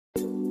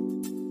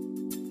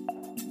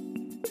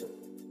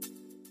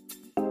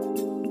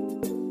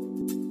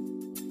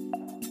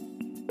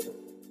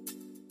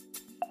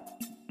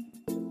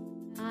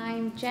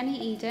Jenny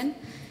Eden.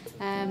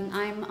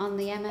 I'm on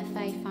the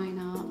MFA Fine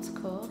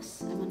Art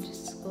course at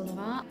Manchester School of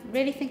Art.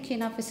 Really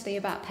thinking obviously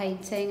about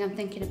painting, I'm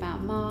thinking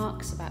about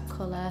marks, about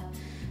colour.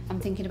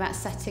 I'm thinking about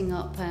setting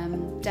up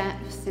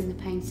depth in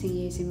the painting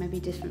using maybe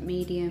different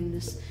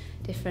mediums,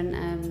 different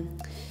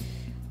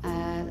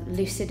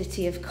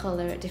lucidity of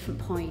colour at different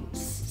points,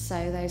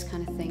 so those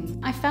kind of things.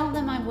 I felt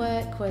that my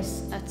work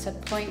was at a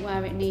point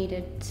where it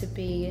needed to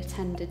be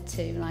attended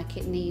to, like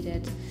it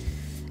needed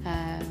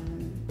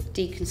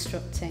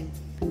deconstructing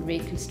and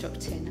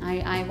reconstructing.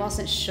 I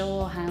wasn't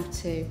sure how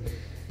to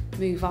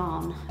move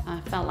on. I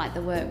felt like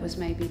the work was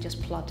maybe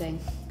just plodding,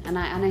 and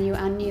I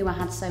knew I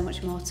had so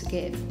much more to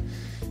give.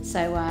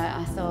 So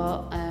I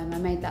thought I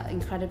made that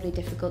incredibly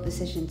difficult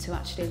decision to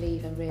actually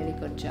leave a really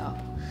good job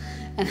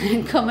and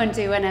then come and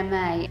do an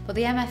MA. But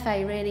the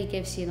MFA really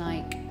gives you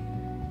like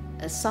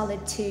a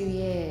solid 2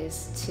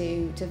 years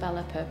to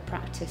develop a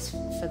practice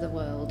for the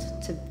world,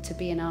 to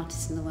be an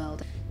artist in the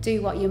world.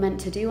 Do what you're meant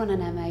to do on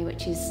an MA,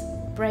 which is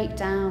break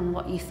down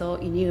what you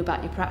thought you knew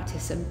about your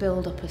practice and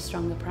build up a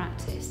stronger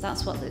practice.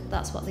 That's what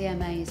the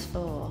MA is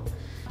for.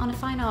 On a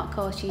fine art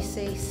course you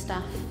see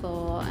staff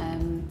for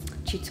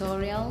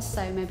tutorials,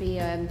 so maybe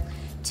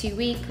 2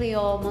 weekly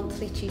or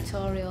monthly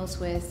tutorials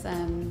with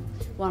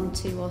 1,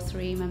 2 or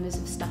 3 members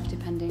of staff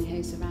depending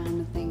who's around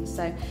and things.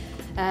 So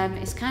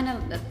it's kind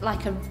of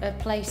like a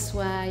place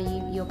where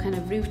you're kind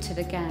of rooted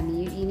again.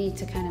 You need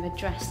to kind of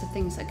address the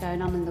things that are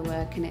going on in the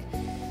work, and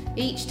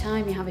each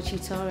time you have a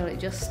tutorial it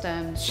just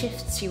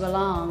shifts you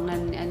along,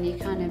 and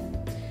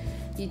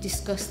you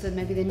discuss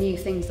maybe the new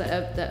things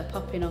that are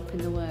popping up in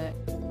the work.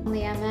 On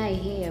the MA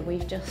here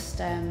we've just,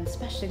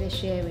 especially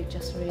this year, we've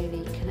just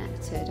really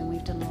connected and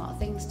we've done a lot of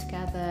things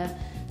together,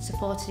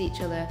 supported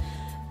each other,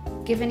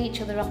 given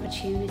each other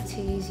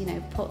opportunities, you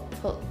know,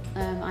 put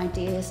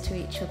ideas to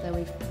each other,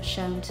 we've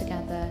shown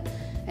together.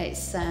 It's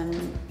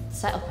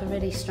set up a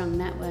really strong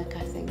network,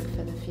 I think,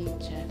 for the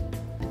future.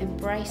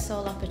 Embrace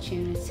all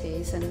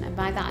opportunities, and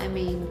by that I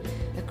mean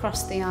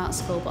across the art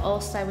school, but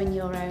also in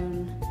your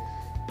own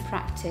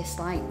practice,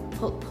 like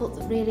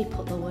really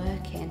put the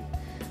work in.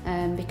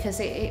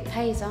 Because it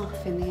pays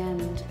off in the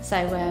end. So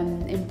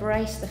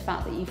embrace the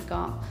fact that you've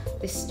got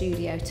this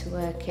studio to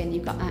work in,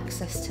 you've got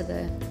access to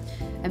the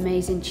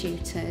amazing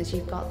tutors,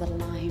 you've got the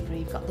library,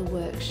 you've got the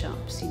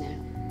workshops, you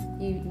know.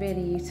 You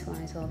really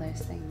utilise all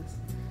those things.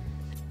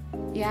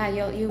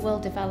 Yeah, you will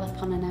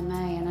develop on an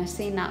MA, and I've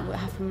seen that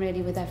happen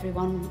really with every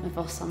one of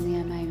us on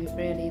the MA. We've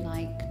really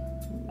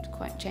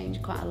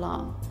changed quite a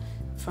lot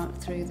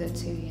through the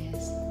 2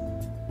 years.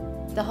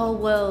 The whole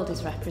world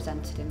is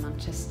represented in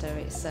Manchester.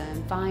 It's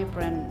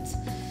vibrant,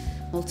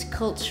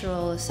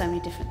 multicultural, there's so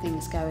many different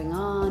things going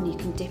on. You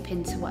can dip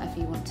into whatever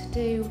you want to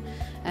do.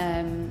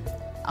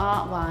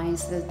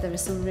 Art-wise, there are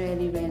some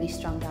really, really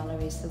strong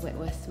galleries. The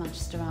Whitworth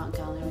Manchester Art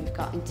Gallery, we've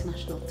got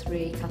International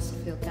 3,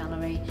 Castlefield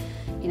Gallery.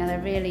 You know,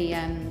 they're really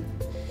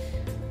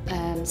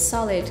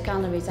solid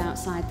galleries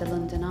outside the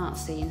London art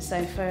scene.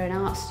 So for an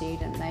art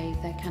student,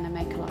 they kind of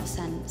make a lot of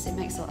sense. It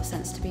makes a lot of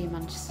sense to be in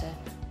Manchester.